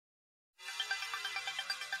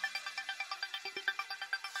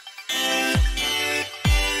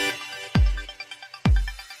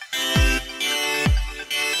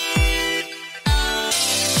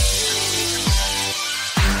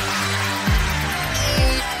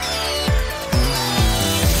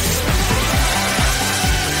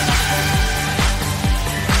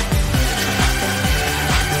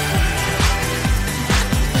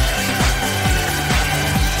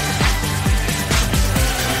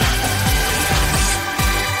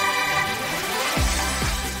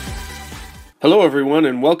Hello everyone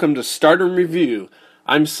and welcome to Stardom Review.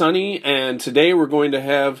 I'm Sunny and today we're going to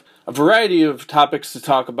have a variety of topics to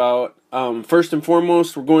talk about. First and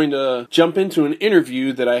foremost, we're going to jump into an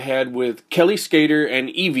interview that I had with Kelly Skater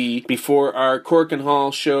and Evie before our Cork and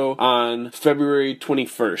Hall show on February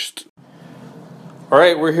 21st.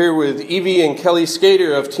 Alright, we're here with Evie and Kelly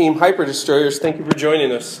Skater of Team Hyper Destroyers. Thank you for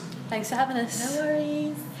joining us. Thanks for having us. No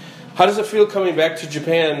worries. How does it feel coming back to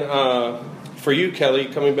Japan? For you, Kelly,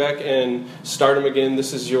 coming back and Stardom again,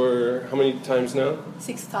 this is your, how many times now?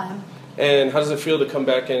 Sixth time. And how does it feel to come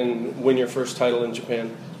back and win your first title in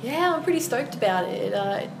Japan? Yeah, I'm pretty stoked about it.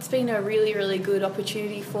 It's been a really, really good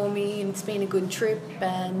opportunity for me, and it's been a good trip,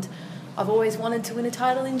 and I've always wanted to win a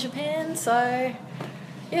title in Japan, so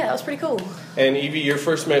yeah, that was pretty cool. And Evie, your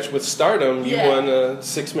first match with Stardom, you won a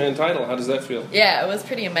six-man title. How does that feel? Yeah, it was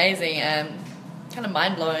pretty amazing and kind of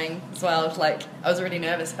mind-blowing as well. Like, I was already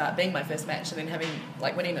nervous about being my first match, and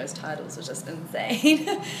then winning those titles was just insane.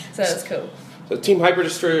 So it was cool. So Team Hyper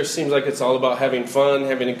Destroyer seems like it's all about having fun,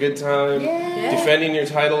 having a good time, defending your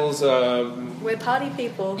titles. We're party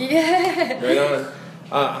people. Yeah. Right on.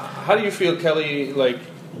 How do you feel, Kelly? Like,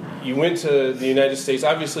 you went to the United States.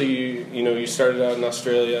 Obviously, you started out in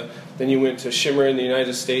Australia. Then you went to Shimmer in the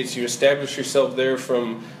United States. You established yourself there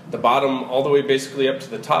from the bottom all the way basically up to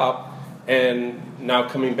the top. And now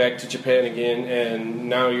coming back to Japan again, and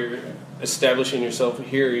now you're establishing yourself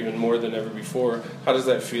here even more than ever before. How does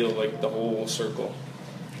that feel, like the whole circle?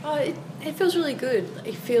 Oh, it feels really good.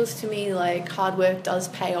 It feels to me like hard work does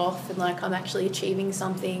pay off, and like I'm actually achieving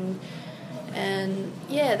something. And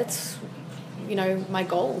yeah, that's my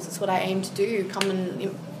goals. It's what I aim to do. Come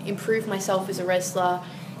and improve myself as a wrestler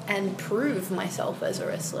and prove myself as a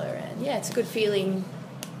wrestler. And yeah, it's a good feeling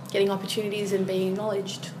getting opportunities and being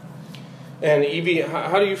acknowledged. And Evie,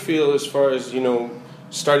 how do you feel as far as,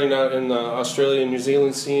 starting out in the Australia and New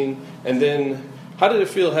Zealand scene, and then how did it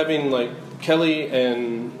feel having like Kelly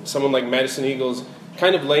and someone like Madison Eagles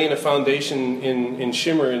kind of laying a foundation in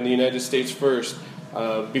Shimmer in the United States first,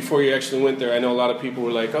 before you actually went there? I know a lot of people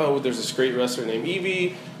were like, oh, there's this great wrestler named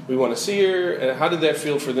Evie, we want to see her. And how did that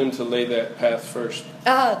feel for them to lay that path first?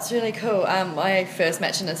 Oh, it's really cool. My first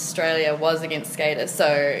match in Australia was against Skater,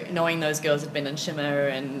 so knowing those girls had been in Shimmer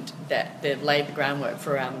and that they'd laid the groundwork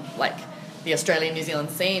for the Australian-New Zealand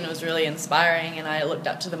scene was really inspiring, and I looked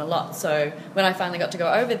up to them a lot. So when I finally got to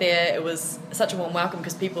go over there, it was such a warm welcome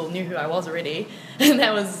because people knew who I was already, and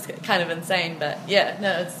that was kind of insane. But yeah,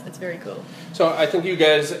 no, it's very cool. So I think you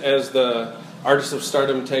guys, as the Artists of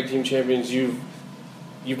Stardom Tag Team Champions, you've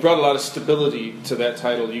brought a lot of stability to that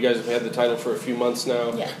title. You guys have had the title for a few months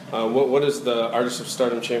now. Yeah. What does the Artists of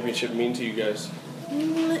Stardom Championship mean to you guys?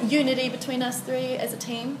 Unity between us three as a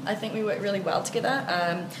team. I think we work really well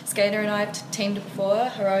together. Skater and I have teamed before.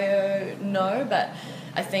 Hiroyo, no, but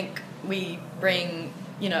I think we bring,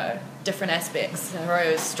 different aspects.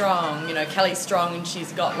 Hiroyo's strong, Kelly's strong and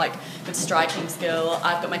she's got good striking skill.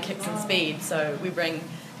 I've got my kicks and speed, so we bring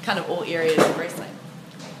kind of all areas of wrestling.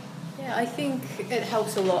 Yeah, I think it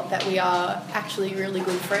helps a lot that we are actually really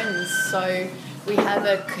good friends. So we have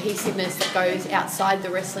a cohesiveness that goes outside the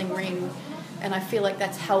wrestling ring, and I feel like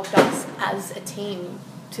that's helped us as a team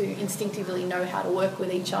to instinctively know how to work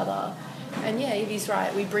with each other. And yeah, Evie's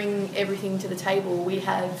right. We bring everything to the table. We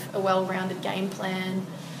have a well-rounded game plan.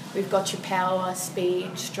 We've got your power,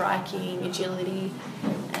 speed, striking, agility,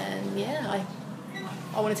 and yeah,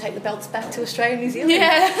 I want to take the belts back to Australia and New Zealand.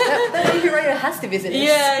 Yeah. That Hiroyo has to visit us.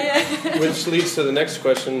 Yeah. Which leads to the next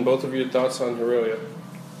question. Both of your thoughts on Hiroyo?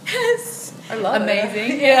 Yes. I love Amazing.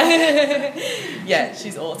 her. Yeah. Yeah,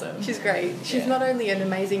 she's awesome. She's great. She's not only an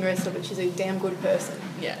amazing wrestler, but she's a damn good person.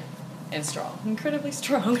 Yeah. And strong. Incredibly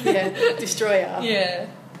strong. Yeah. Destroyer. Yeah.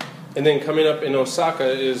 And then coming up in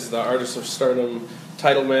Osaka is the Artists of Stardom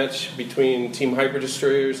title match between Team Hyper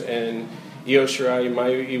Destroyers and Io Shirai,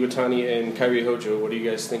 Mayu Iwatani, and Kairi Hojo. What do you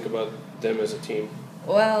guys think about them as a team?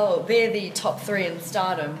 Well, they're the top three in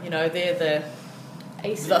Stardom. They're the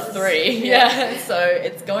Aces. the three. Yeah. So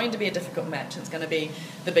it's going to be a difficult match. It's going to be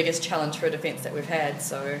the biggest challenge for defense that we've had.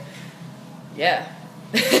 So, yeah.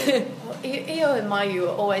 Io and Mayu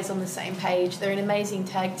are always on the same page. They're an amazing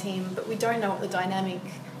tag team, but we don't know what the dynamic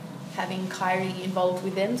having Kairi involved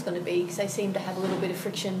with them is going to be, because they seem to have a little bit of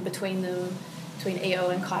friction between them, between Io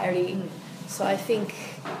and Kairi. So I think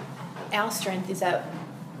our strength is that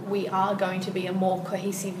we are going to be a more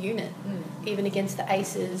cohesive unit. Even against the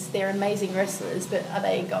Aces, they're amazing wrestlers, but are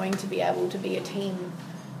they going to be able to be a team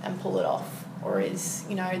and pull it off? Or is,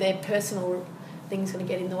 their personal things going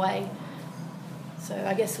to get in the way? So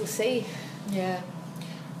I guess we'll see. Yeah.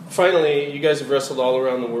 Finally, you guys have wrestled all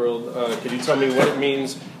around the world. Could you tell me what it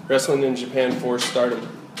means wrestling in Japan for Stardom?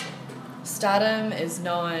 Stardom is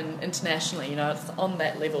known internationally, you know, it's on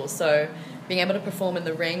that level. So being able to perform in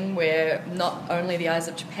the ring where not only the eyes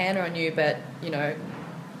of Japan are on you, but, you know,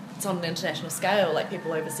 it's on an international scale, like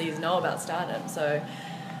people overseas know about Stardom. So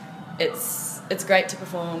it's great to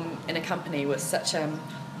perform in a company with such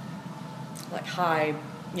like high,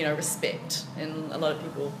 you know, respect, and a lot of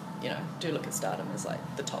people, you know, do look at Stardom as like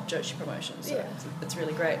the top Joshi promotion. So it's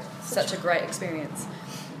really great. Such a great experience.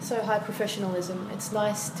 So high professionalism. It's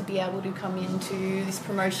nice to be able to come into this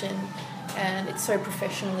promotion and it's so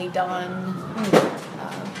professionally done.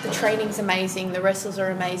 The training's amazing, the wrestlers are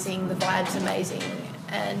amazing, the vibe's amazing,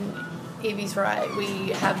 and Evie's right, we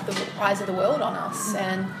have the eyes of the world on us,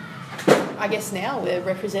 and I guess now we're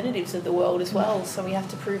representatives of the world as well, so we have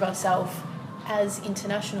to prove ourselves as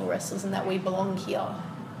international wrestlers and that we belong here. All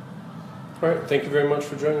right, thank you very much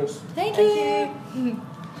for joining us. Thank you.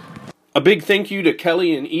 A big thank you to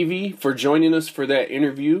Kelly and Evie for joining us for that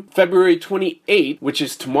interview. February 28th, which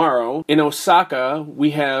is tomorrow, in Osaka,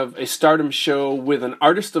 we have a Stardom show with an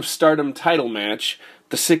Artist of Stardom title match,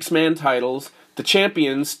 the 6-man titles. The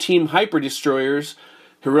champions, Team Hyper Destroyers,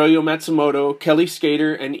 Hiroyo Matsumoto, Kelly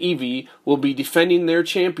Skater, and Evie will be defending their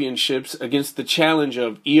championships against the challenge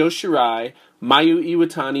of Io Shirai, Mayu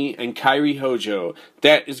Iwatani, and Kairi Hojo.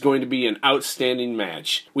 That is going to be an outstanding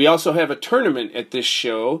match. We also have a tournament at this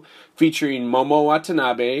show featuring Momo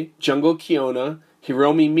Watanabe, Jungle Kiona,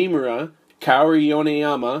 Hiromi Mimura, Kaori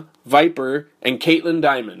Yoneyama, Viper, and Caitlin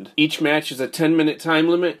Diamond. Each match is a 10-minute time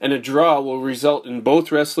limit, and a draw will result in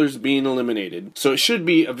both wrestlers being eliminated. So it should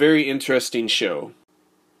be a very interesting show.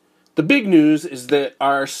 The big news is that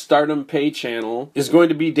our Stardom Pay channel is going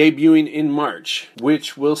to be debuting in March,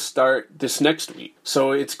 which will start this next week.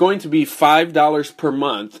 So it's going to be $5 per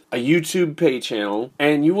month, a YouTube Pay channel,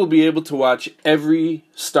 and you will be able to watch every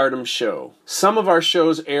Stardom show. Some of our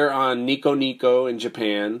shows air on Nico Nico in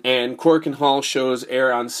Japan, and Cork and Hall shows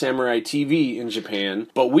air on Samurai TV in Japan,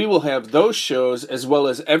 but we will have those shows as well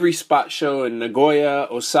as every spot show in Nagoya,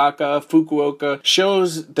 Osaka, Fukuoka,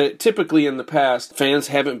 shows that typically in the past fans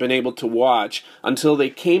haven't been able to watch until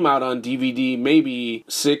they came out on DVD maybe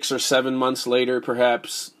 6 or 7 months later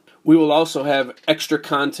perhaps. We will also have extra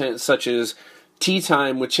content such as Tea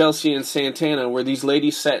Time with Chelsea and Santana, where these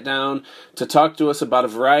ladies sat down to talk to us about a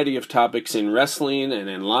variety of topics in wrestling and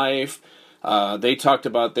in life. They talked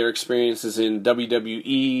about their experiences in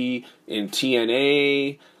WWE, in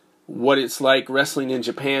TNA, what it's like wrestling in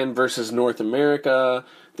Japan versus North America.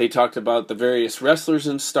 They talked about the various wrestlers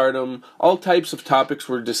in Stardom. All types of topics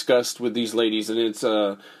were discussed with these ladies, and it's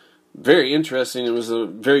very interesting. It was a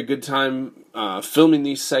very good time filming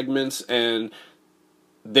these segments, and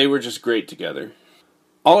they were just great together.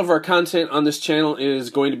 All of our content on this channel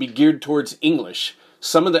is going to be geared towards English.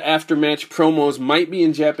 Some of the aftermatch promos might be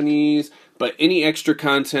in Japanese, but any extra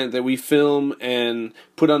content that we film and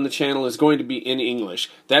put on the channel is going to be in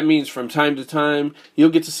English. That means from time to time,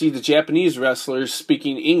 you'll get to see the Japanese wrestlers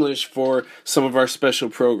speaking English for some of our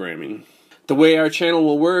special programming. The way our channel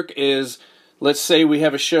will work is, let's say we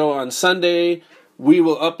have a show on Sunday. We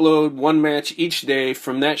will upload one match each day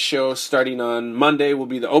from that show. Starting on Monday will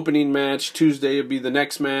be the opening match, Tuesday will be the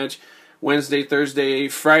next match, Wednesday, Thursday,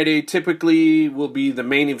 Friday typically will be the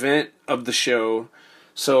main event of the show.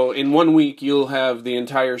 So in 1 week you'll have the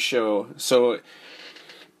entire show. So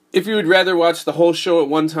if you would rather watch the whole show at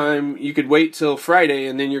one time, you could wait till Friday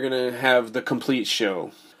and then you're going to have the complete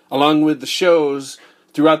show. Along with the shows,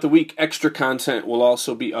 throughout the week extra content will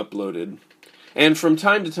also be uploaded. And from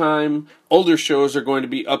time to time, older shows are going to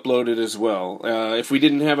be uploaded as well. If we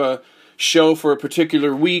didn't have a show for a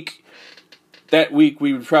particular week, that week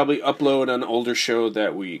we would probably upload an older show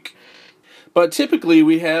that week. But typically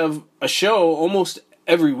we have a show almost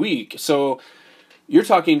every week. So you're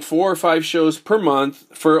talking 4 or 5 shows per month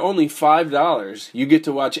for only $5. You get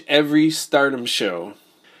to watch every Stardom show.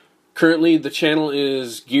 Currently the channel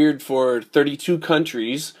is geared for 32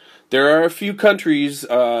 countries. There are a few countries,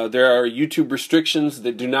 there are YouTube restrictions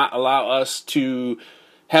that do not allow us to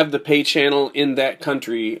have the pay channel in that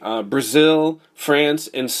country. Brazil, France,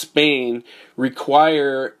 and Spain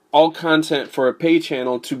require all content for a pay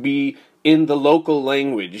channel to be in the local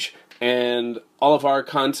language, and all of our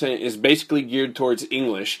content is basically geared towards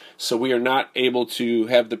English, so we are not able to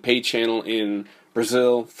have the pay channel in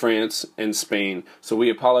Brazil, France, and Spain. So we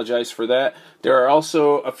apologize for that. There are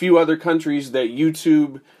also a few other countries that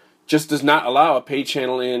YouTube just does not allow a pay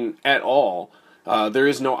channel in at all. There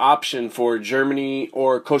is no option for Germany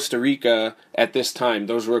or Costa Rica at this time.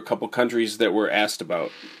 Those were a couple countries that were asked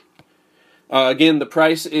about. Again, the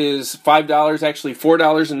price is $5, actually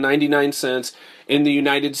 $4.99 in the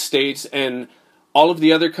United States, and All of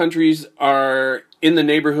the other countries are in the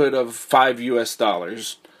neighborhood of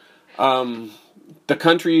 $5. The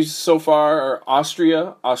countries so far are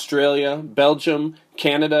Austria, Australia, Belgium,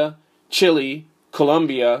 Canada, Chile,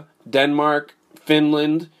 Colombia, Denmark,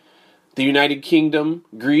 Finland, the United Kingdom,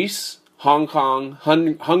 Greece, Hong Kong,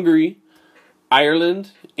 Hungary,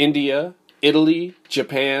 Ireland, India, Italy,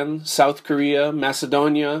 Japan, South Korea,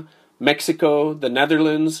 Macedonia, Mexico, the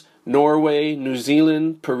Netherlands, Norway, New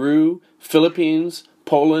Zealand, Peru, Philippines,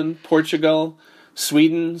 Poland, Portugal,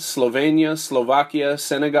 Sweden, Slovenia, Slovakia,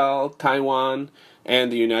 Senegal, Taiwan,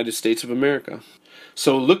 and the United States of America.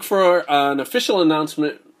 So look for an official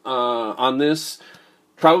announcement on this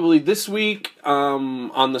probably this week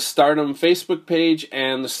on the Stardom Facebook page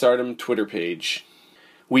and the Stardom Twitter page.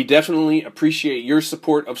 We definitely appreciate your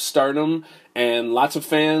support of Stardom, and lots of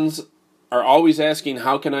fans are always asking,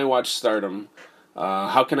 how can I watch Stardom?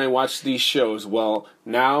 How can I watch these shows? Well,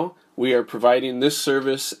 now we are providing this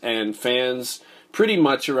service, and fans pretty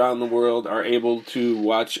much around the world are able to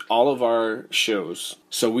watch all of our shows.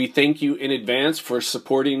 So we thank you in advance for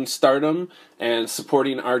supporting Stardom and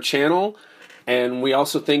supporting our channel, and we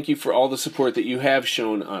also thank you for all the support that you have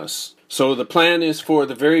shown us. So the plan is for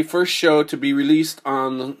the very first show to be released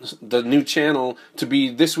on the new channel to be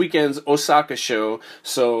this weekend's Osaka show,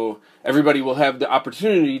 so everybody will have the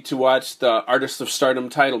opportunity to watch the Artist of Stardom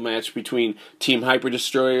title match between Team Hyper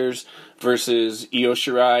Destroyers versus Io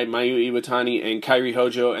Shirai, Mayu Iwatani, and Kairi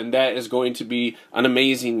Hojo, and that is going to be an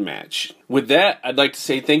amazing match. With that, I'd like to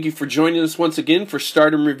say thank you for joining us once again for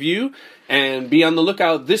Stardom Review, and be on the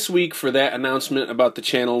lookout this week for that announcement about the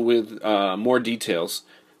channel with more details.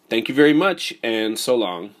 Thank you very much, and so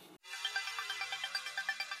long.